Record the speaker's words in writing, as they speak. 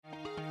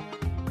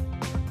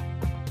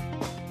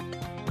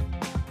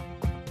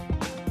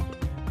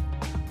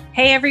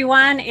Hey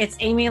everyone, it's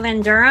Amy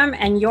Lynn Durham,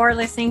 and you're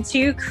listening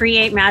to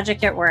Create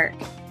Magic at Work.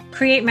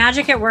 Create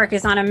Magic at Work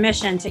is on a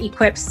mission to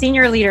equip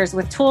senior leaders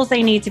with tools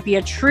they need to be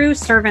a true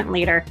servant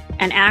leader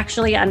and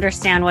actually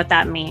understand what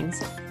that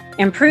means.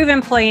 Improve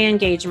employee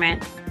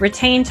engagement,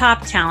 retain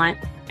top talent,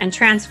 and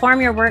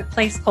transform your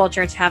workplace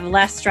culture to have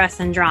less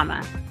stress and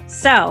drama.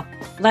 So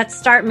let's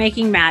start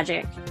making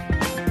magic.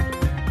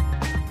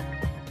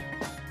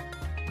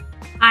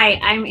 Hi,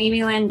 I'm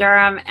Amy Lynn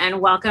Durham,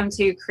 and welcome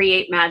to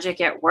Create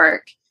Magic at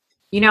Work.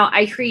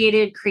 I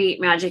created Create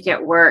Magic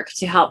at Work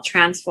to help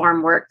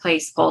transform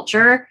workplace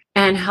culture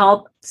and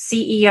help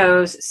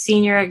CEOs,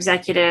 senior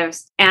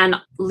executives, and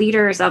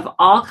leaders of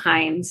all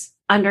kinds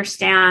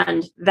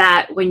understand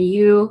that when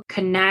you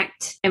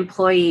connect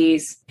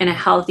employees in a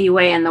healthy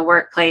way in the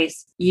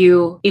workplace,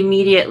 you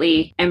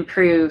immediately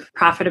improve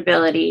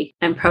profitability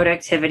and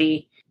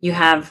productivity. You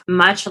have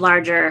much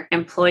larger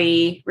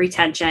employee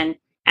retention,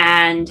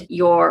 and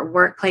your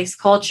workplace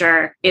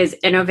culture is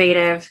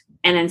innovative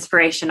and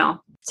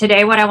inspirational.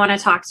 Today, what I want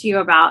to talk to you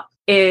about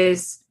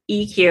is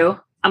EQ,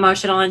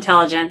 emotional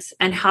intelligence,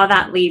 and how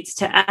that leads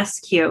to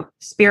SQ,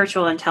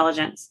 spiritual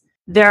intelligence.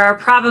 There are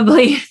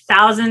probably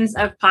thousands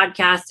of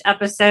podcast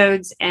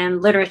episodes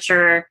and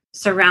literature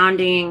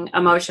surrounding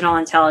emotional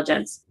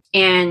intelligence.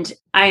 And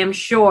I am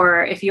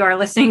sure if you are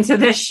listening to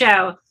this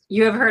show,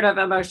 you have heard of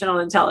emotional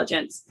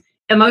intelligence.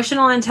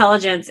 Emotional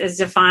intelligence is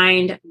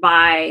defined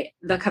by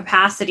the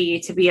capacity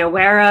to be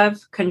aware of,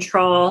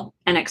 control,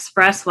 and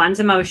express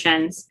one's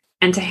emotions,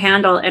 and to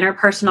handle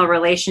interpersonal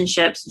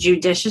relationships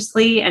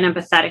judiciously and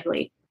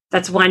empathetically.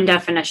 That's one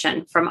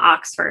definition from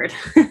Oxford,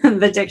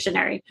 the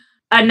dictionary.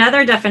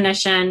 Another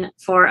definition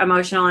for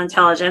emotional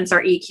intelligence,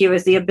 or EQ,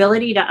 is the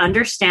ability to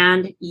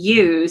understand,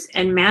 use,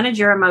 and manage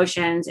your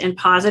emotions in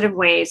positive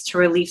ways to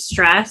relieve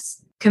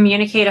stress,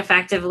 communicate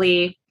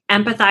effectively,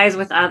 empathize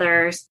with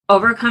others,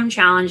 overcome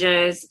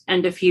challenges,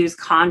 and diffuse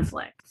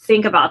conflict.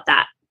 Think about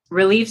that.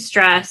 Relieve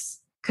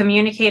stress,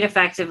 communicate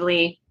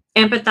effectively,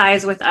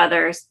 empathize with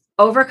others,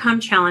 overcome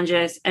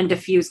challenges, and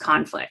diffuse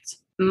conflict.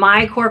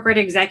 My corporate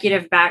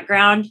executive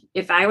background,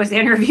 if I was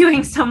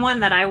interviewing someone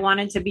that I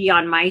wanted to be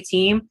on my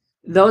team,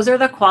 those are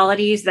the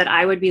qualities that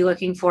I would be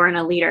looking for in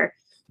a leader.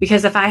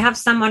 Because if I have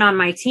someone on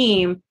my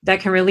team that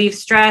can relieve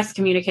stress,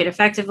 communicate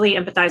effectively,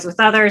 empathize with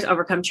others,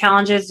 overcome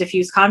challenges,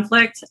 diffuse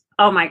conflict,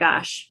 oh my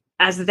gosh,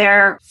 as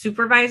their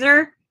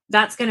supervisor,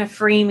 that's going to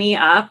free me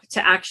up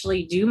to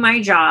actually do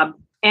my job,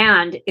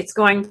 and it's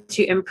going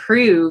to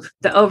improve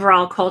the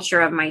overall culture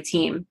of my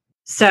team.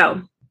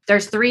 So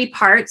there's 3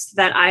 parts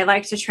that I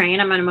like to train.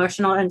 I'm an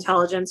emotional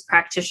intelligence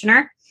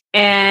practitioner.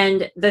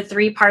 And the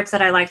 3 parts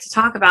that I like to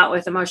talk about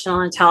with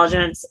emotional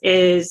intelligence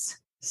is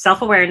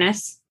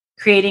self-awareness,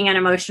 creating an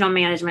emotional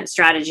management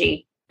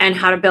strategy, and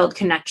how to build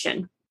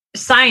connection.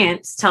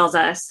 Science tells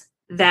us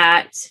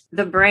that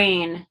the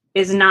brain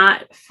is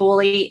not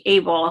fully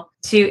able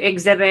to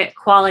exhibit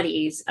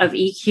qualities of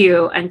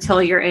EQ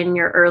until you're in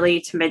your early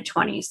to mid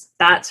 20s.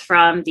 That's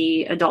from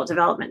the adult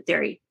development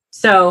theory.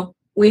 So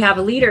we have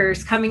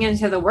leaders coming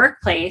into the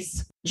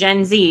workplace,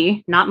 Gen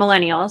Z, not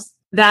millennials,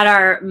 that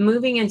are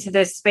moving into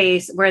this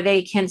space where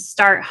they can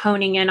start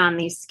honing in on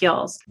these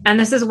skills. And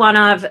this is one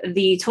of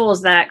the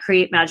tools that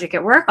Create Magic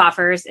at Work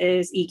offers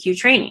is EQ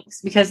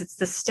trainings, because it's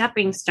the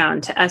stepping stone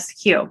to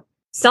SQ.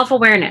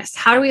 Self-awareness.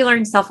 How do we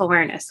learn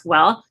self-awareness?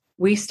 Well,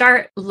 we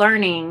start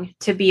learning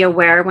to be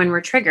aware when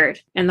we're triggered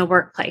in the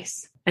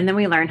workplace, and then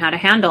we learn how to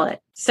handle it.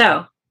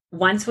 So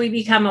once we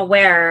become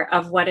aware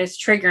of what is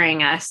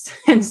triggering us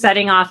and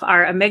setting off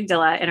our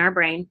amygdala in our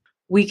brain,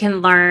 we can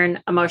learn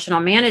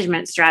emotional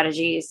management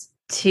strategies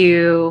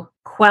to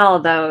quell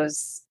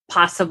those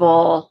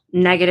possible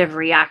negative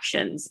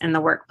reactions in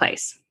the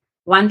workplace.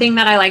 One thing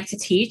that I like to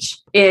teach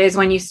is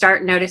when you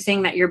start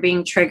noticing that you're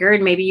being triggered,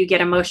 maybe you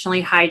get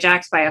emotionally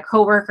hijacked by a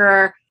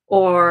coworker,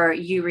 or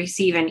you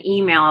receive an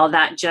email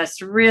that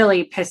just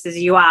really pisses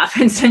you off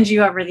and sends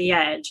you over the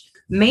edge.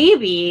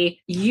 Maybe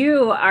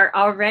you are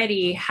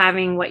already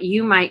having what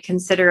you might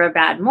consider a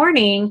bad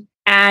morning,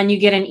 and you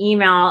get an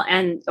email.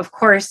 And of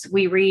course,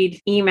 we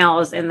read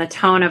emails in the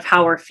tone of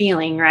how we're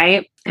feeling,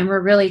 right? And we're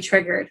really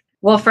triggered.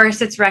 Well,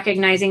 first, it's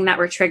recognizing that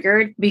we're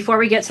triggered before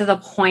we get to the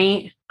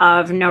point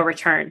of no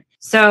return.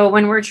 So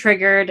when we're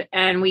triggered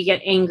and we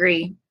get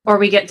angry, or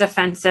we get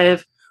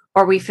defensive,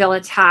 or we feel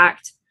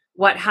attacked,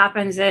 what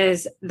happens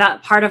is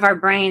that part of our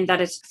brain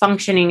that is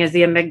functioning is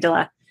the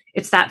amygdala.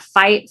 It's that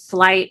fight,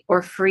 flight,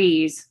 or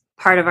freeze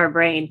part of our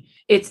brain.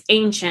 It's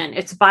ancient.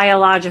 It's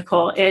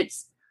biological.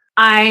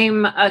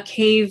 I'm a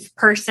cave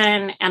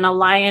person and a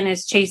lion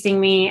is chasing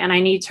me and I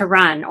need to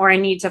run, or I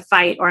need to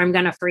fight, or I'm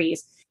going to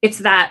freeze. It's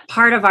that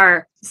part of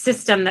our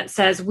system that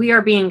says we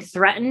are being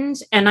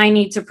threatened and I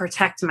need to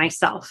protect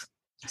myself.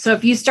 So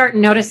if you start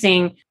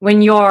noticing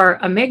when your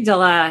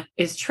amygdala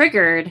is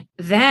triggered,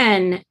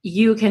 then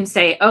you can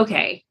say,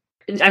 okay,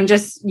 I'm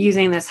just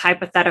using this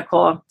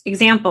hypothetical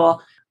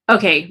example.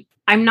 Okay,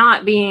 I'm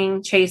not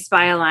being chased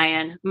by a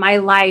lion. My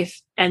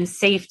life and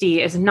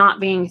safety is not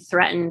being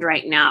threatened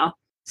right now.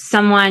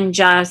 Someone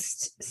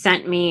just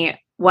sent me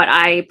what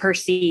I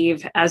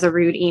perceive as a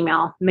rude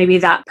email. Maybe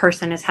that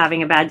person is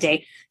having a bad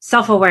day.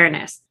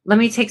 Self-awareness. Let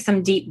me take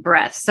some deep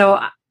breaths. So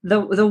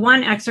the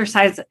one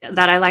exercise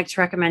that I like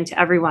to recommend to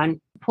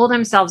everyone, pull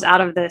themselves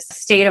out of this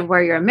state of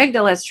where your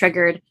amygdala is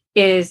triggered,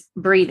 is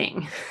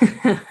breathing.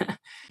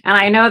 And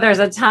I know there's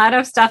a ton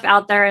of stuff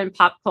out there in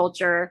pop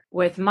culture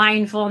with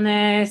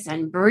mindfulness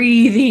and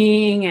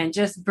breathing and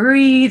just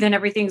breathe and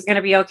everything's going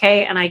to be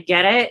okay. And I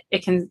get it.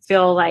 It can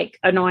feel like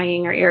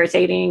annoying or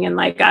irritating and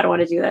like, I don't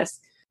want to do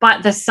this.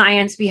 But the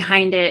science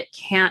behind it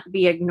can't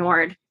be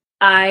ignored.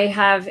 I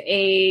have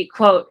a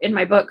quote in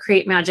my book,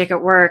 Create Magic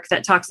at Work,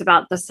 that talks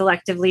about the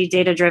selectively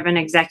data-driven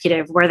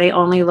executive, where they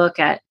only look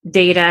at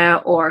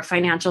data or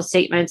financial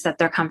statements that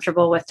they're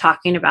comfortable with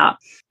talking about.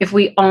 If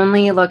we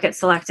only look at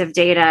selective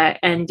data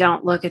and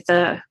don't look at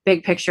the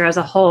big picture as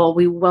a whole,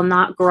 we will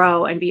not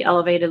grow and be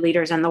elevated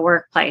leaders in the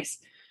workplace.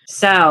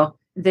 So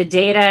the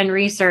data and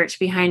research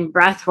behind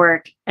breath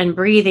work and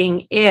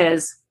breathing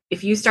is,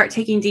 if you start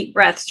taking deep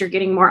breaths, you're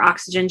getting more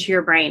oxygen to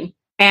your brain.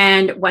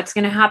 And what's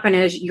going to happen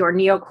is your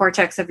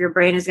neocortex of your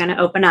brain is going to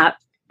open up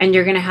and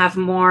you're going to have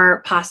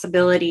more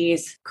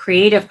possibilities,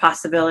 creative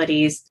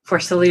possibilities for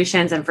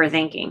solutions and for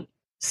thinking.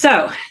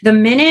 So the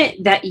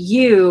minute that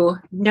you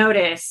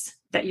notice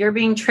that you're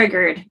being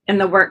triggered in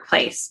the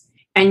workplace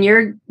and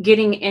you're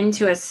getting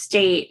into a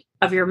state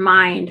of your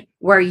mind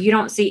where you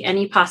don't see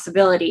any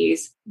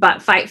possibilities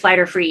but fight, flight,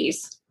 or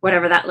freeze,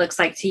 whatever that looks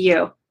like to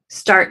you,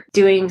 start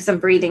doing some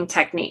breathing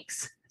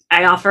techniques.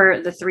 I offer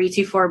the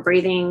 3-2-4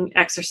 breathing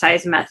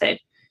exercise method.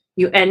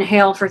 You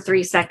inhale for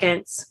 3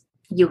 seconds,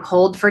 you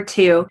hold for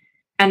 2,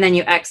 and then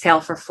you exhale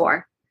for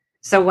 4.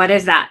 So what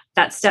is that?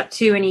 That's step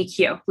 2 in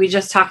EQ. We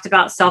just talked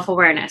about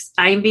self-awareness.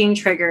 I'm being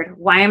triggered.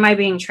 Why am I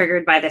being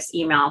triggered by this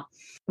email?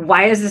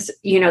 Why is this,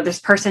 this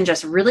person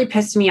just really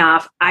pissed me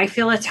off? I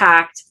feel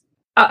attacked.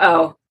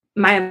 Uh-oh,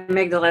 my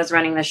amygdala is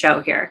running the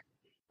show here.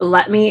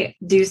 Let me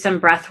do some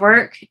breath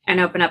work and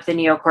open up the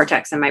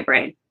neocortex in my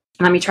brain.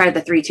 Let me try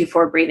the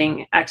 3-2-4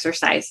 breathing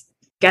exercise.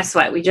 Guess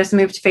what? We just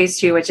moved to phase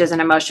 2, which is an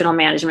emotional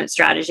management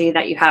strategy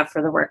that you have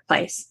for the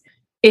workplace.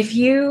 If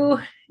you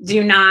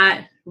do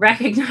not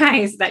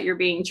recognize that you're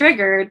being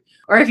triggered,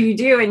 or if you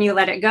do and you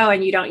let it go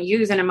and you don't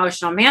use an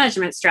emotional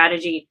management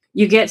strategy,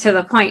 you get to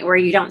the point where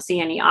you don't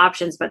see any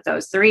options but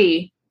those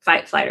 3: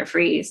 fight, flight, or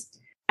freeze.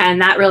 And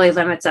that really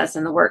limits us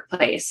in the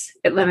workplace.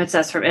 It limits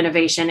us from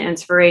innovation,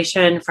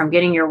 inspiration, from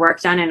getting your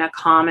work done in a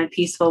calm and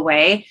peaceful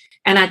way.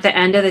 And at the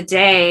end of the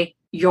day,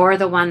 you're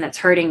the one that's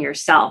hurting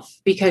yourself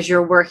because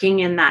you're working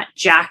in that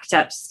jacked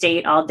up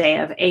state all day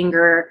of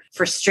anger,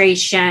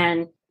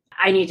 frustration.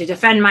 I need to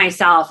defend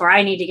myself, or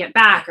I need to get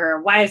back,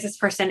 or why is this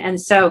person? And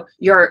so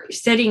you're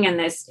sitting in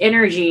this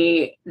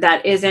energy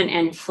that isn't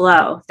in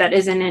flow, that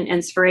isn't in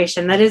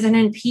inspiration, that isn't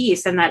in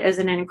peace, and that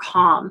isn't in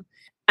calm.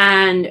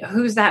 And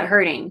who's that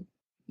hurting?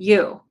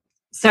 You.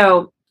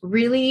 So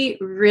really,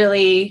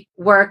 really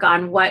work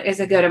on what is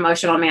a good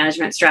emotional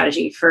management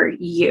strategy for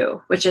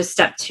you, which is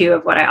step 2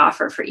 of what I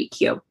offer for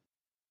EQ.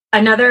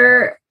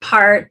 Another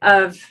part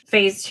of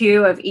phase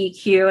 2 of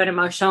EQ and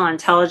emotional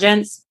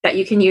intelligence that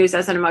you can use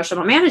as an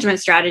emotional management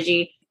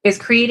strategy is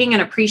creating an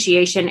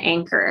appreciation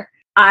anchor.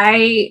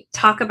 I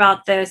talk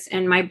about this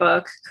in my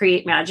book,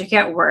 Create Magic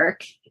at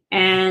Work.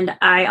 And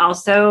I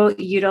also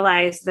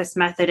utilize this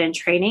method in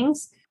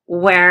trainings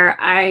where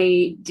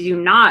we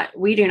do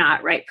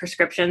not write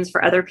prescriptions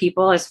for other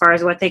people as far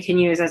as what they can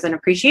use as an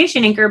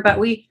appreciation anchor, but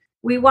we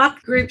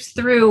walk groups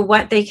through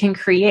what they can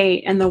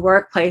create in the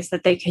workplace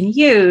that they can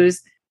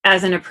use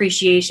as an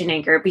appreciation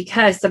anchor,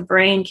 because the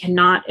brain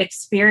cannot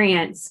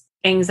experience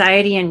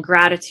anxiety and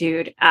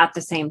gratitude at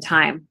the same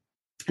time.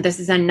 This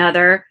is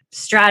another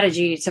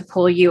strategy to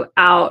pull you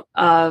out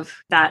of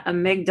that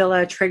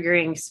amygdala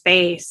triggering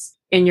space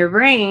in your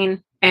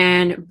brain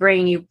and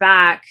bring you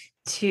back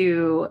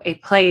to a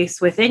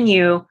place within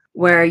you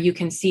where you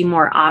can see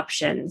more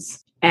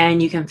options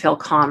and you can feel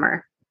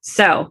calmer.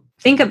 So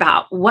think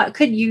about, what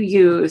could you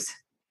use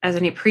as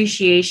an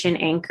appreciation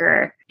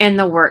anchor in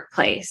the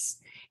workplace?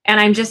 And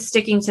I'm just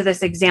sticking to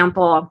this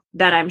example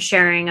that I'm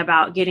sharing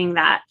about getting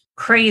that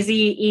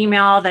crazy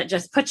email that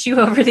just puts you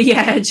over the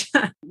edge,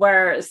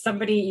 where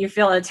you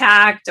feel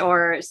attacked,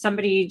 or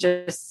somebody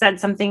just said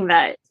something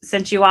that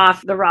sent you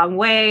off the wrong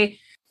way.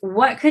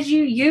 What could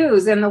you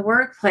use in the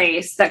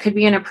workplace that could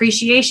be an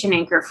appreciation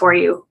anchor for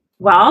you?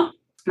 Well,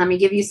 let me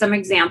give you some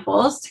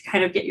examples to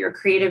kind of get your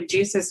creative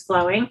juices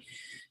flowing.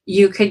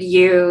 You could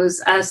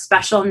use a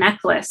special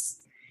necklace.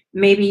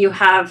 Maybe you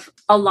have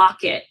a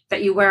locket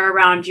that you wear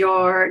around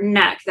your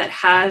neck that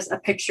has a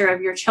picture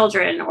of your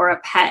children or a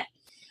pet.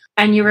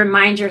 And you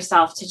remind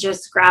yourself to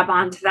just grab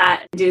onto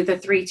that and do the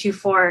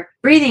 3-2-4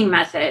 breathing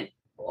method.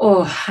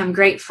 Oh, I'm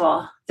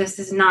grateful. This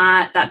is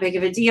not that big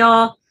of a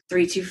deal.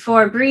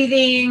 3-2-4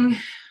 breathing.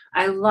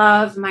 I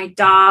love my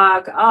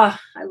dog. Oh,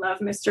 I love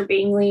Mr.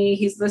 Bingley.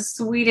 He's the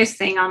sweetest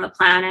thing on the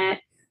planet.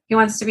 He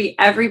wants to be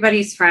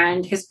everybody's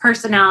friend. His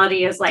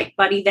personality is like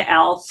Buddy the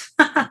Elf.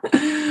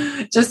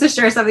 Just to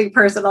share something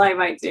personal I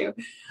might do.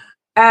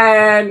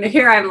 And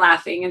here I'm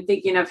laughing and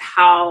thinking of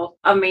how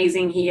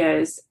amazing he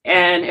is.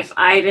 And if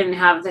I didn't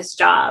have this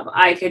job,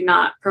 I could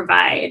not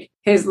provide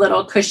his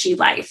little cushy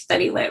life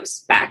that he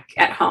lives back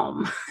at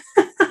home.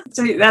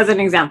 So that's an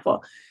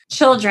example.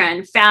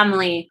 Children,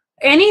 family,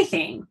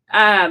 anything.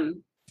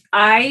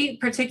 I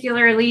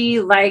particularly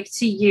like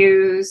to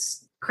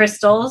use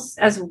crystals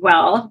as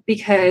well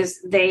because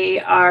they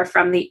are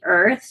from the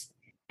earth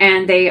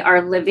and they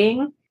are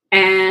living.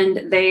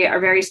 And they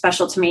are very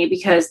special to me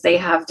because they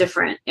have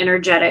different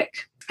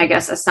energetic, I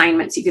guess,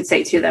 assignments you could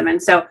say to them.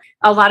 And so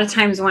a lot of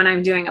times when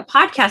I'm doing a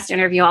podcast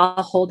interview,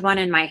 I'll hold one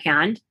in my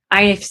hand.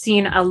 I've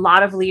seen a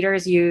lot of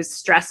leaders use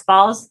stress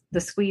balls, the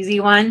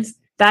squeezy ones.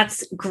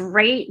 That's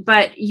great,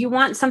 but you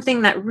want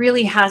something that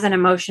really has an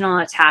emotional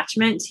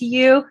attachment to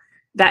you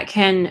that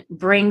can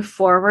bring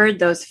forward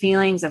those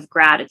feelings of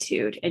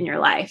gratitude in your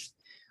life.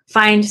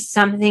 Find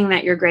something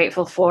that you're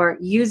grateful for,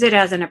 use it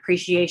as an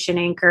appreciation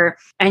anchor,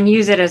 and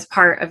use it as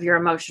part of your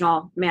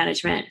emotional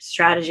management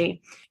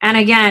strategy. And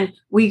again,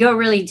 we go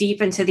really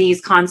deep into these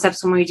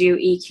concepts when we do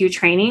EQ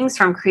trainings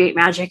from Create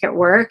Magic at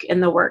Work in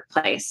the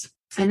workplace.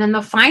 And then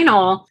the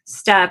final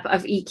step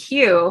of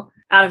EQ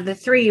out of the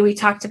three, we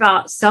talked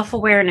about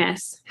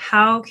self-awareness.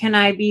 How can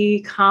I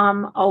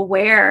become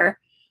aware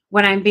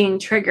when I'm being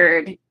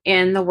triggered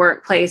in the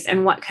workplace,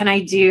 and what can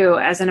I do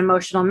as an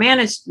emotional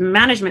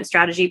management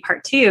strategy,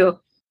 part 2,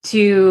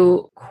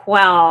 to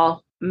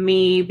quell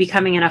me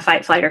becoming in a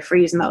fight, flight, or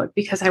freeze mode,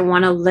 because I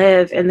want to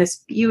live in this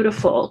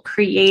beautiful,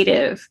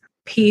 creative,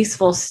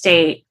 peaceful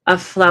state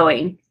of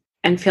flowing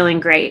and feeling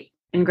great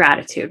and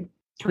gratitude.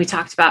 We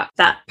talked about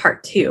that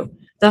part 2.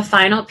 The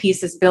final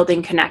piece is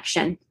building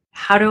connection.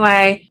 How do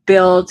I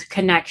build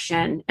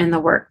connection in the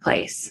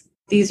workplace?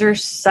 These are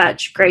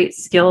such great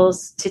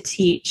skills to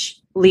teach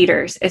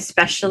leaders,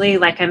 especially,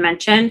 like I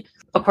mentioned,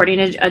 according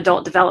to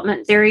adult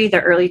development theory,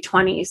 the early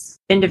 20s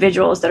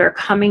individuals that are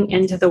coming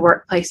into the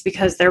workplace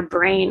because their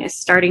brain is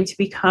starting to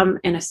become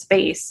in a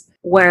space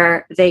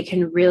where they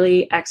can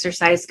really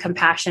exercise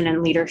compassion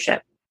and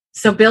leadership.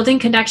 So building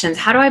connections.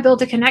 How do I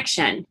build a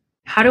connection?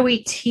 How do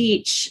we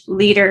teach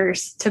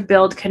leaders to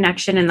build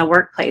connection in the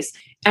workplace?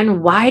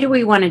 And why do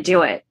we want to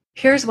do it?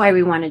 Here's why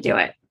we want to do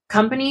it.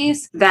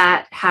 Companies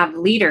that have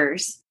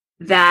leaders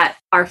that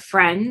are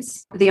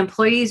friends, the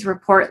employees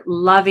report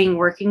loving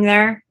working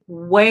there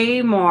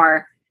way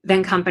more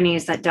than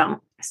companies that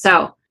don't.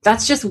 So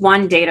that's just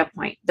one data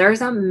point.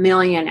 There's a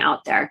million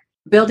out there.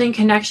 Building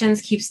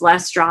connections keeps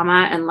less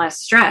drama and less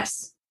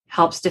stress,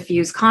 helps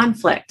diffuse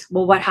conflict.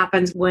 Well, what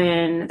happens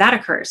when that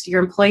occurs?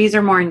 Your employees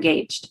are more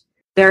engaged.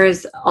 There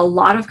is a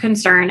lot of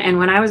concern. And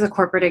when I was a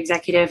corporate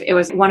executive, it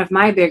was one of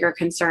my bigger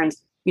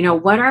concerns. You know,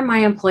 what are my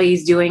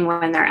employees doing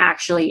when they're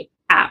actually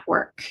at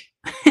work?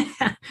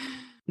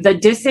 The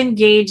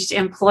disengaged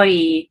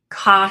employee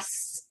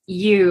costs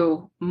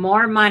you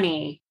more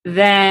money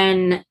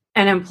than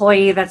an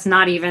employee that's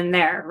not even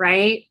there,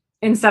 right?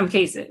 In some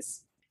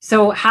cases.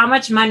 So how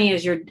much money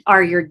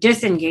are your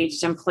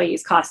disengaged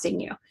employees costing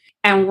you?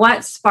 And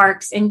what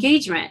sparks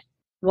engagement?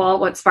 Well,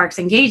 what sparks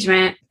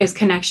engagement is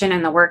connection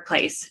in the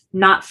workplace,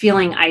 not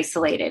feeling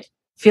isolated,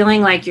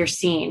 feeling like you're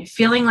seen,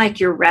 feeling like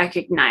you're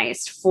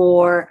recognized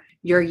for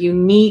your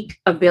unique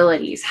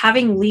abilities,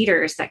 having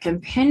leaders that can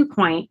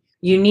pinpoint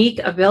unique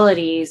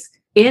abilities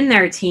in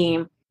their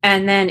team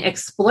and then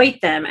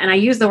exploit them. And I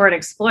use the word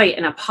exploit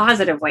in a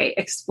positive way,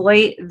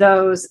 exploit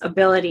those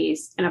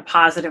abilities in a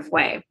positive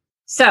way.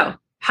 So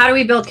how do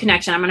we build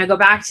connection? I'm going to go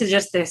back to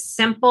just this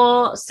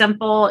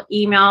simple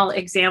email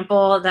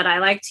example that I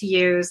like to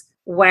use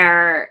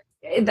where,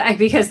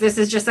 because this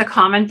is just a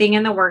common thing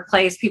in the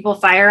workplace, people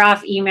fire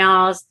off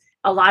emails.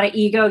 A lot of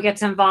ego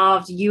gets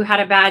involved. You had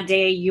a bad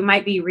day. You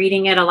might be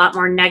reading it a lot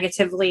more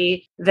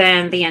negatively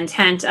than the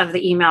intent of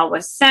the email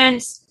was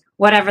sent,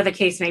 whatever the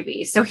case may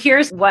be. So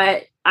here's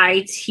what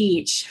I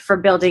teach for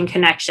building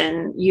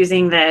connection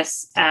using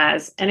this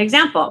as an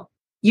example.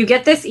 You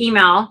get this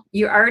email.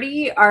 You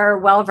already are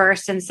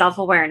well-versed in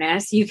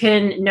self-awareness. You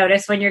can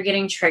notice when you're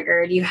getting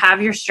triggered. You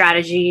have your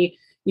strategy.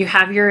 You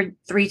have your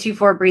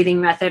 3-2-4 breathing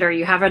method, or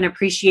you have an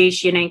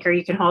appreciation anchor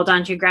you can hold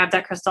on to, grab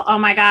that crystal. Oh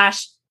my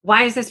gosh.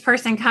 Why is this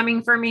person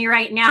coming for me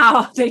right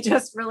now? They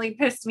just really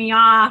pissed me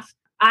off.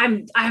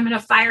 I'm going to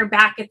fire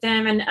back at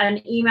them and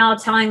an email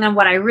telling them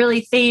what I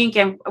really think.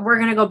 And we're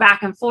going to go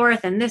back and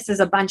forth. And this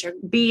is a bunch of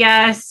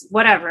BS,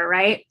 whatever,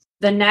 right?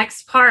 The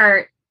next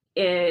part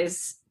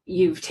is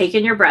you've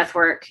taken your breath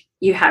work.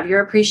 You have your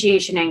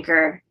appreciation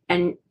anchor.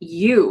 And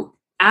you,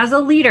 as a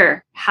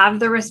leader, have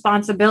the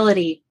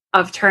responsibility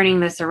of turning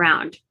this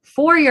around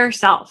for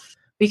yourself,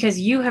 because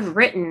you have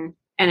written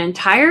an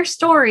entire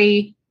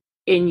story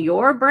in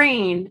your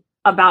brain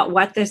about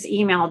what this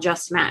email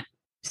just meant.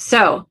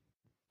 So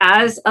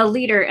as a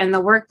leader in the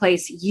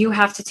workplace, you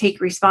have to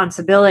take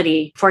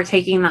responsibility for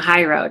taking the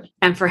high road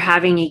and for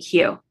having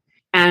EQ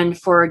and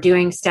for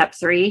doing step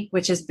 3,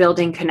 which is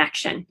building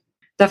connection.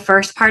 The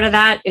first part of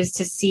that is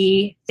to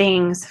see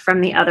things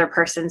from the other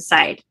person's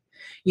side.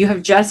 You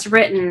have just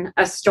written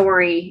a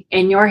story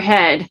in your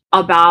head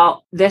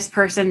about this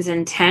person's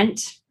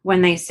intent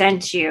when they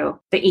sent you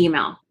the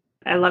email.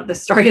 I love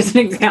this story as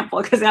an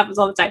example because it happens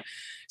all the time.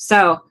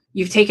 So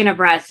you've taken a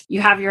breath,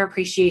 you have your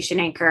appreciation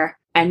anchor,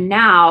 and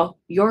now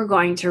you're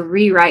going to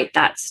rewrite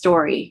that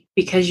story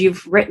because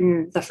you've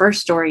written the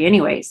first story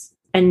anyways,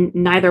 and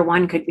neither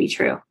one could be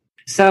true.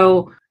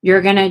 So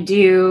you're going to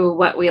do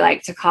what we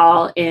like to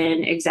call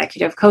in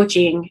executive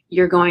coaching,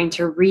 you're going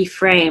to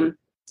reframe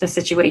the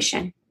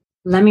situation.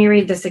 Let me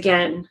read this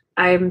again.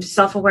 I'm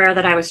self-aware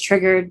that I was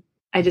triggered.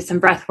 I did some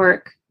breath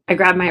work. I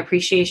grabbed my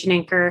appreciation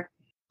anchor.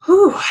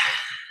 Whew,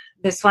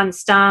 this one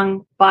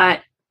stung,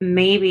 but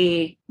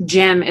maybe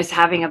Jim is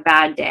having a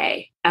bad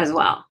day as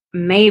well.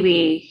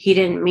 Maybe he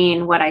didn't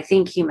mean what I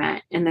think he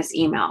meant in this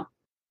email.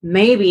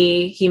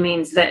 Maybe he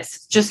means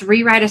this. Just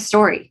rewrite a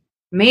story.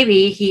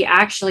 Maybe he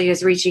actually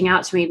is reaching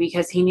out to me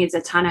because he needs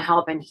a ton of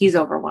help and he's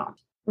overwhelmed.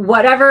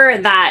 Whatever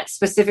that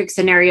specific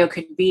scenario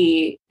could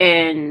be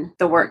in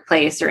the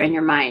workplace or in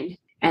your mind.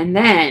 And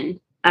then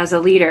as a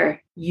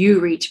leader, you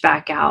reach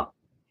back out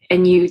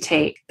and you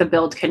take the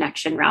build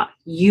connection route.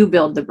 You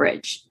build the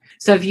bridge.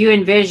 So if you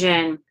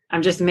envision,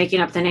 I'm just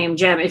making up the name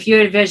Jim. If you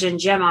envision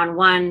Jim on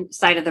one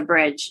side of the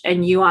bridge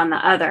and you on the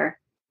other,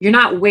 you're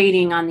not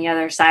waiting on the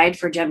other side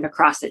for Jim to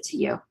cross it to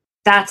you.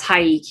 That's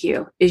high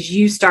EQ, is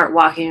you start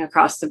walking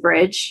across the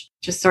bridge,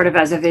 just sort of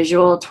as a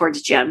visual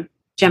towards Jim.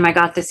 Jim, I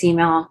got this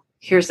email.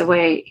 Here's the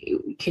way.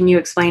 Can you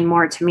explain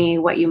more to me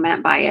what you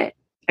meant by it?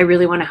 I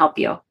really want to help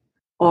you.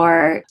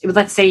 Or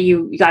let's say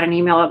you got an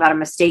email about a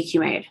mistake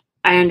you made.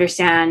 I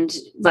understand.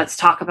 Let's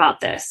talk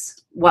about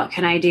this. What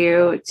can I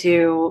do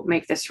to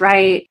make this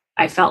right?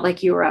 I felt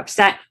like you were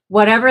upset.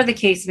 Whatever the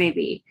case may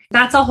be.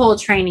 That's a whole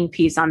training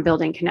piece on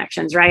building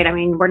connections, right? I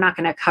mean, we're not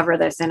going to cover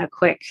this in a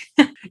quick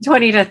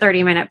 20 to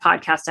 30 minute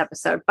podcast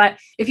episode. But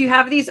if you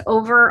have these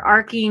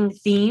overarching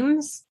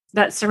themes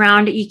that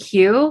surround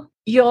EQ,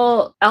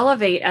 you'll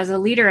elevate as a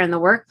leader in the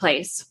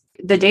workplace.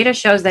 The data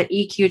shows that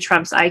EQ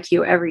trumps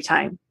IQ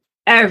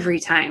every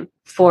time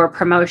for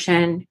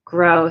promotion,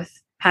 growth,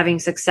 having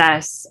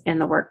success in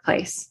the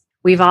workplace.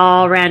 We've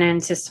all ran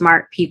into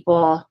smart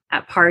people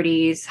at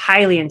parties,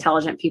 highly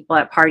intelligent people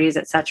at parties,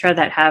 et cetera,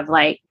 that have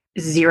like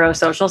zero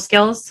social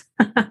skills.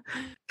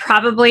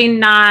 Probably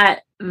not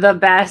the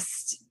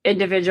best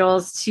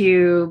individuals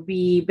to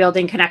be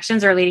building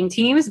connections or leading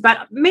teams,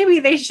 but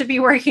maybe they should be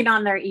working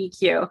on their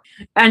EQ.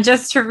 And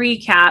just to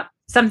recap,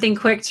 something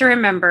quick to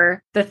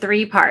remember, the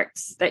 3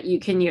 parts that you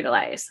can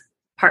utilize.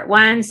 Part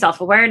 1,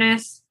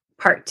 self-awareness.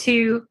 Part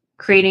 2,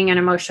 creating an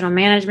emotional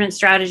management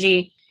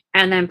strategy.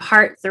 And then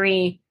part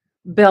 3,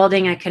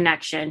 building a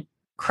connection.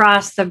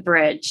 Cross the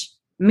bridge.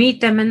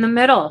 Meet them in the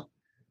middle,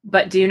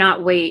 but do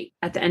not wait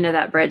at the end of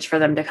that bridge for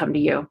them to come to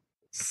you.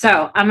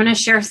 So I'm going to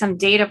share some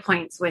data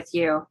points with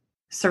you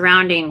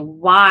surrounding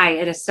why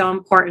it is so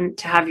important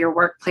to have your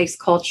workplace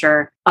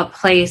culture a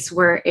place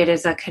where it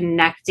is a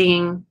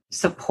connecting,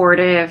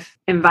 supportive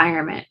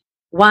environment.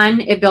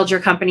 1, it builds your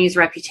company's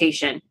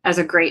reputation as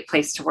a great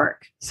place to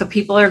work. So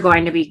people are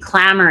going to be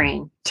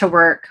clamoring to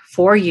work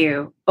for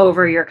you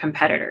over your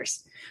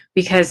competitors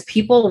because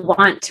people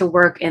want to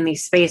work in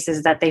these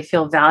spaces that they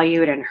feel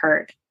valued and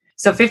heard.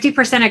 So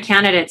 50% of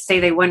candidates say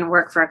they wouldn't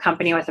work for a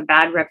company with a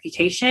bad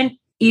reputation,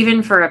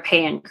 even for a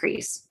pay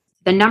increase.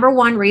 The number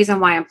 1 reason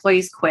why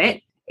employees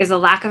quit is a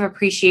lack of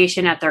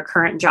appreciation at their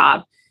current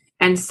job.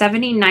 And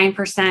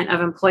 79%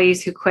 of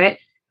employees who quit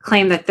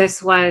claim that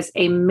this was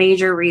a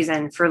major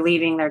reason for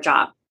leaving their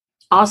job.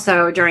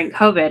 Also, during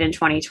COVID in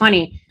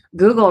 2020,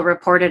 Google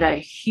reported a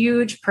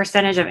huge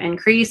percentage of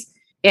increase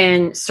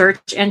in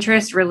search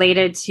interest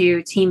related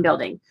to team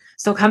building.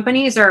 So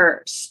companies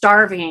are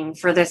starving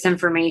for this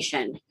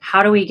information.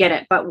 How do we get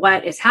it? But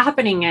what is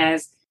happening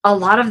is a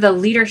lot of the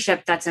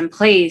leadership that's in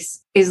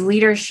place is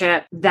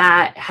leadership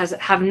that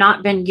have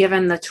not been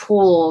given the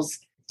tools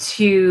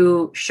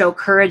to show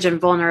courage and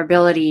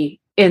vulnerability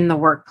in the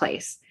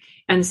workplace.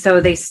 And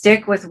so they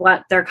stick with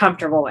what they're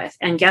comfortable with.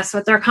 And guess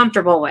what they're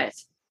comfortable with?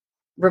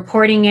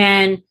 Reporting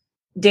in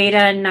data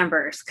and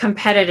numbers,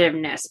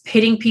 competitiveness,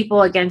 pitting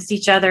people against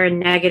each other in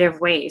negative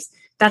ways.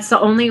 That's the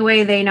only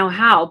way they know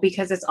how,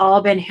 because it's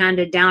all been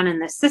handed down in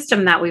the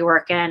system that we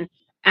work in.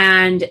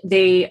 And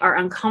they are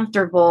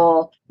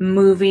uncomfortable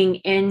moving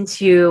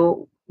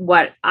into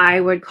what I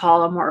would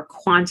call a more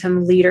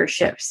quantum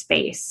leadership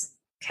space.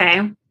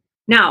 Okay.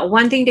 Now,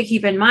 one thing to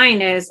keep in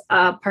mind is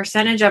a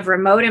percentage of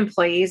remote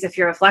employees, if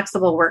you're a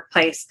flexible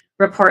workplace,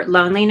 report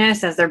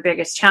loneliness as their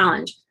biggest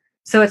challenge.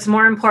 So it's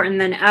more important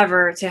than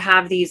ever to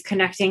have these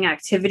connecting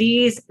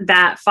activities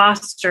that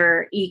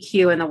foster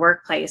EQ in the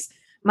workplace.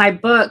 My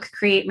book,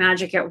 Create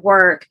Magic at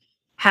Work,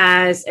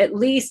 has at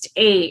least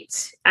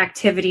 8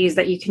 activities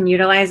that you can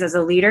utilize as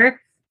a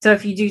leader. So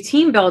if you do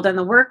team build in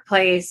the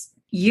workplace,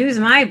 use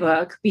my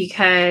book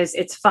because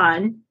it's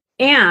fun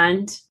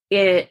and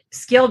it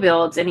skill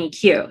builds in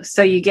EQ.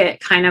 So you get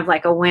kind of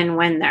like a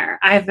win-win there.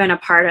 I've been a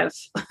part of,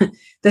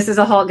 this is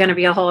going to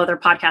be a whole other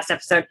podcast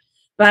episode,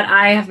 but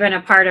I have been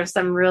a part of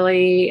some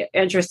really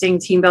interesting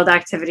team build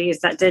activities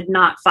that did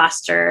not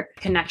foster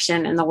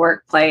connection in the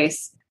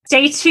workplace.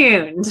 Stay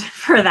tuned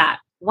for that.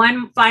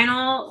 One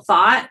final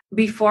thought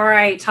before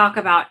I talk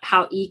about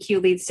how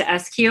EQ leads to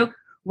SQ.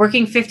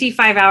 Working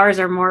 55 hours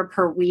or more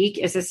per week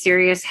is a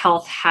serious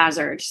health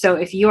hazard. So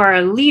if you are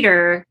a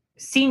leader,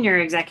 senior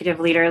executive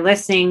leader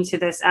listening to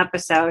this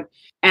episode,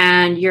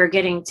 and you're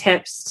getting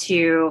tips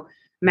to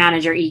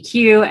manage your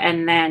EQ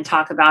and then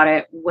talk about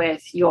it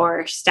with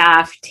your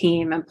staff,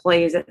 team,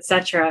 employees,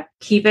 etc.,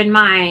 keep in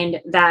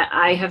mind that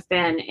I have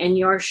been in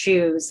your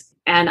shoes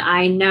and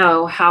I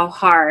know how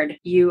hard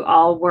you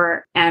all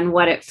work, and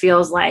what it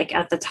feels like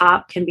at the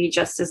top can be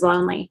just as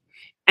lonely.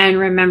 And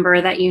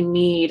remember that you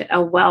need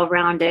a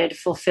well-rounded,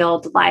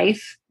 fulfilled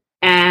life.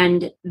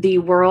 And the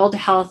World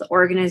Health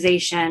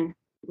Organization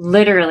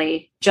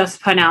literally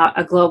just put out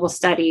a global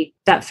study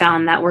that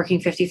found that working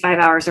 55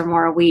 hours or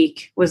more a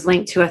week was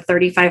linked to a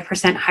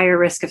 35% higher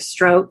risk of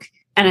stroke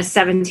and a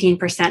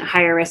 17%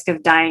 higher risk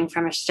of dying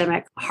from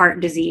ischemic heart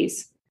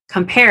disease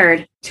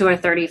compared to a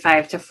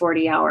 35 to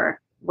 40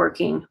 hour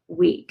working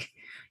week.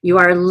 You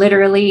are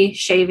literally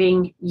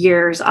shaving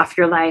years off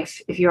your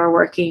life if you are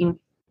working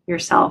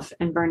yourself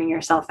and burning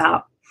yourself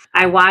out.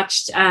 I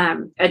watched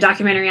a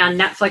documentary on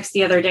Netflix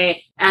the other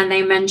day, and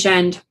they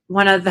mentioned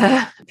one of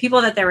the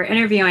people that they were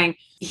interviewing.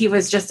 He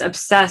was just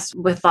obsessed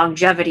with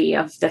longevity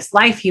of this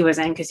life he was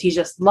in because he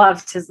just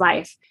loved his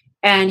life.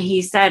 And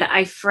he said,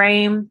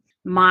 the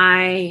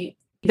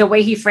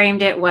way he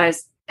framed it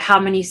was how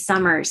many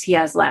summers he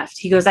has left.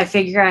 He goes, I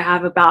figure I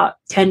have about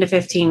 10 to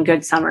 15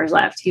 good summers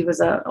left. He was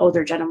an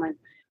older gentleman.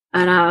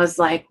 And I was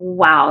like,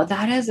 wow,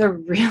 that is a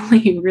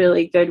really,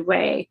 really good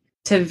way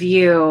to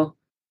view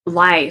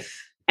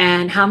life.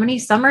 And how many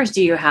summers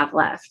do you have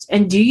left?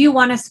 And do you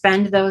want to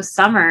spend those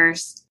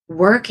summers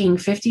working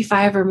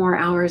 55 or more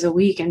hours a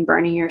week and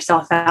burning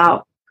yourself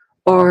out?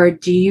 Or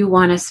do you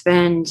want to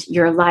spend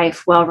your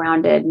life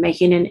well-rounded,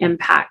 making an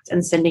impact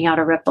and sending out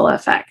a ripple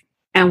effect?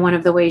 And one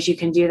of the ways you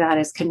can do that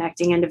is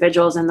connecting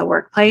individuals in the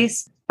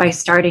workplace by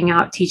starting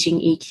out teaching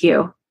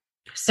EQ.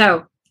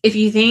 So if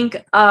you think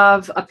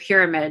of a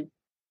pyramid,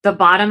 the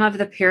bottom of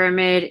the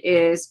pyramid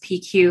is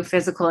PQ,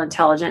 physical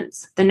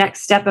intelligence. The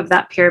next step of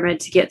that pyramid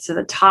to get to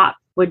the top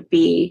would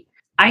be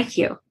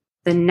IQ.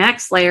 The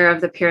next layer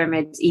of the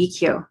pyramid is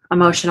EQ,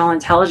 emotional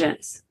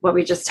intelligence, what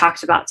we just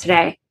talked about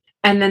today.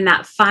 And then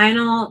that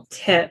final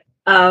tip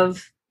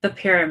of the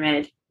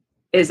pyramid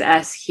is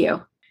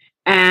SQ.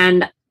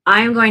 And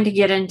I'm going to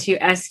get into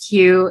SQ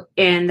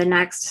in the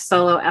next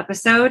solo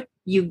episode.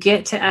 You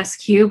get to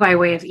SQ by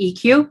way of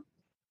EQ.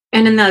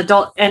 And in the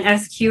adult,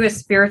 and SQ is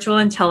spiritual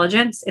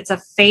intelligence. It's a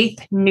faith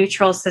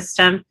neutral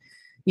system.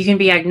 You can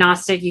be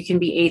agnostic, you can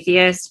be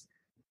atheist,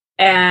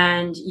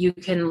 and you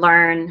can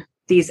learn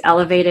these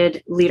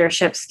elevated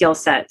leadership skill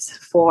sets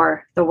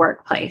for the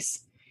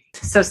workplace.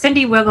 So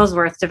Cindy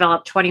Wigglesworth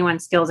developed 21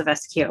 skills of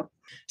SQ.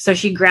 So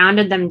she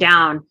grounded them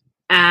down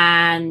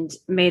and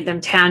made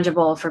them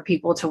tangible for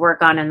people to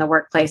work on in the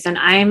workplace. And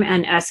I'm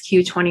an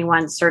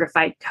SQ21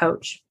 certified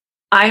coach.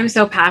 I am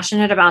so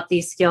passionate about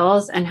these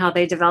skills and how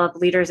they develop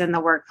leaders in the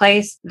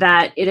workplace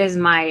that it is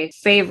my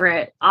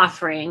favorite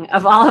offering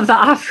of all of the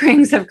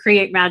offerings of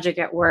Create Magic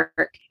at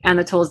Work and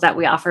the tools that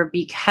we offer,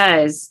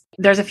 because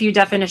there's a few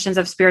definitions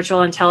of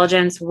spiritual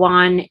intelligence.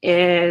 One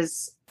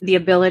is the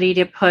ability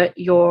to put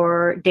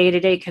your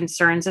day-to-day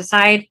concerns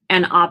aside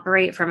and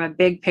operate from a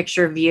big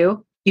picture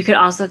view. You could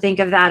also think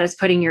of that as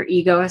putting your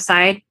ego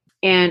aside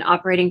and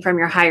operating from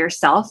your higher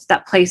self,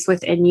 that place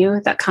within you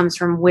that comes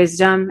from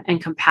wisdom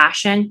and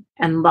compassion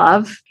and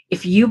love.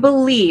 If you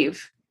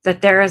believe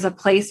that there is a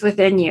place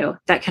within you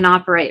that can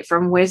operate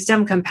from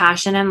wisdom,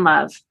 compassion, and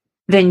love,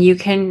 then you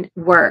can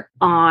work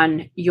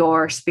on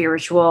your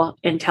spiritual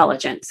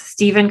intelligence.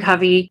 Stephen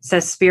Covey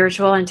says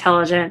spiritual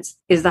intelligence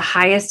is the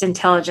highest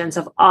intelligence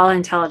of all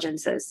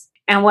intelligences.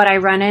 And what I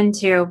run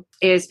into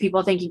is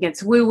people thinking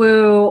it's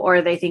woo-woo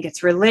or they think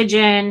it's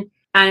religion,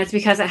 and it's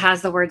because it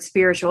has the word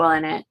spiritual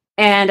in it.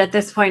 And at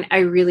this point, I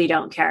really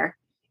don't care.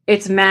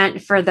 It's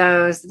meant for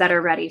those that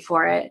are ready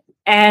for it.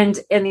 And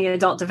in the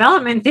adult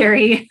development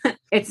theory,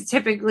 it's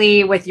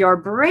typically with your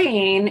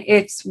brain,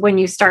 it's when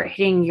you start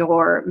hitting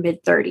your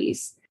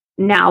mid-30s.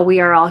 Now,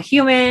 we are all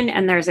human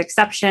and there's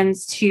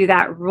exceptions to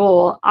that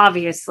rule,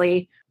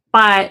 obviously.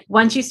 But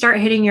once you start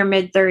hitting your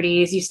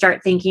mid-30s, you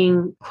start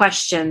thinking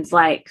questions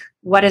like,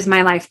 what is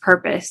my life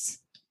purpose?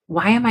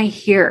 Why am I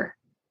here?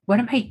 What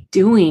am I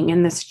doing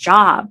in this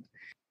job?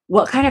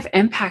 What kind of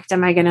impact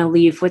am I going to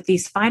leave with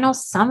these final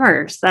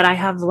summers that I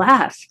have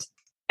left?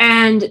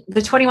 And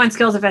the 21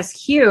 skills of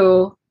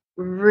SQ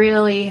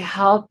really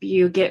help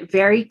you get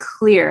very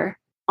clear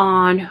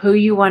on who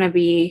you want to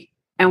be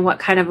and what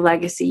kind of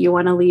legacy you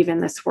want to leave in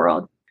this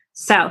world.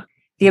 So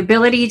the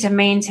ability to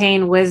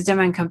maintain wisdom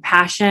and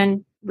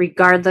compassion,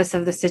 regardless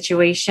of the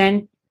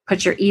situation,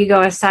 put your ego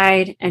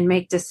aside and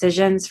make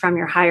decisions from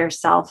your higher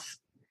self.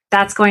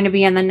 That's going to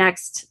be in the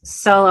next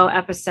solo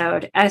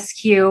episode.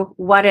 SQ,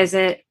 what is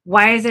it?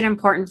 Why is it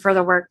important for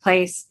the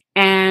workplace?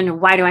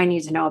 And why do I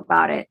need to know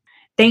about it?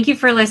 Thank you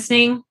for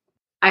listening.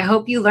 I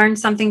hope you learned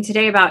something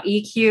today about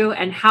EQ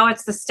and how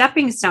it's the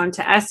stepping stone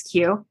to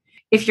SQ.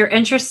 If you're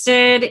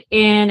interested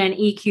in an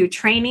EQ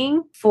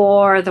training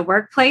for the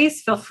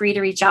workplace, feel free to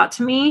reach out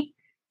to me.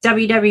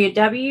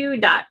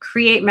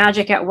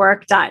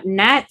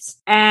 www.createmagicatwork.net.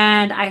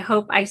 And I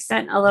hope I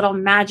sent a little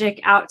magic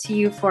out to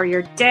you for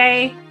your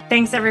day.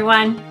 Thanks,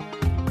 everyone.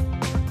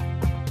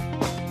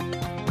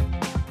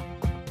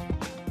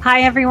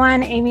 Hi,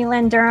 everyone. Amy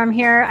Lynn Durham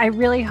here. I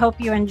really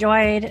hope you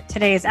enjoyed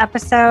today's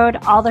episode.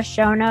 All the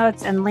show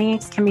notes and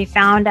links can be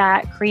found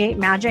at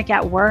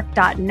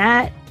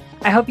createmagicatwork.net.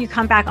 I hope you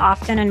come back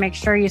often and make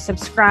sure you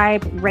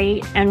subscribe,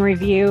 rate, and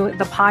review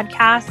the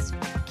podcast.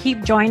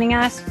 Keep joining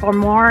us for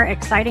more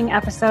exciting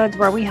episodes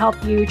where we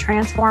help you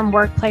transform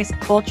workplace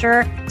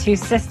culture to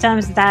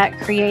systems that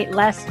create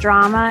less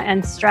drama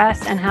and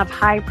stress and have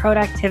high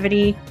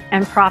productivity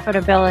and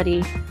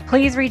profitability.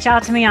 Please reach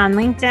out to me on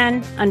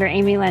LinkedIn under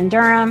Amy Lynn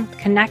Durham.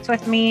 Connect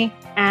with me,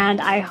 and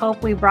I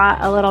hope we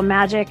brought a little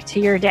magic to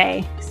your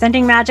day.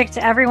 Sending magic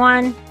to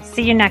everyone.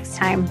 See you next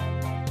time.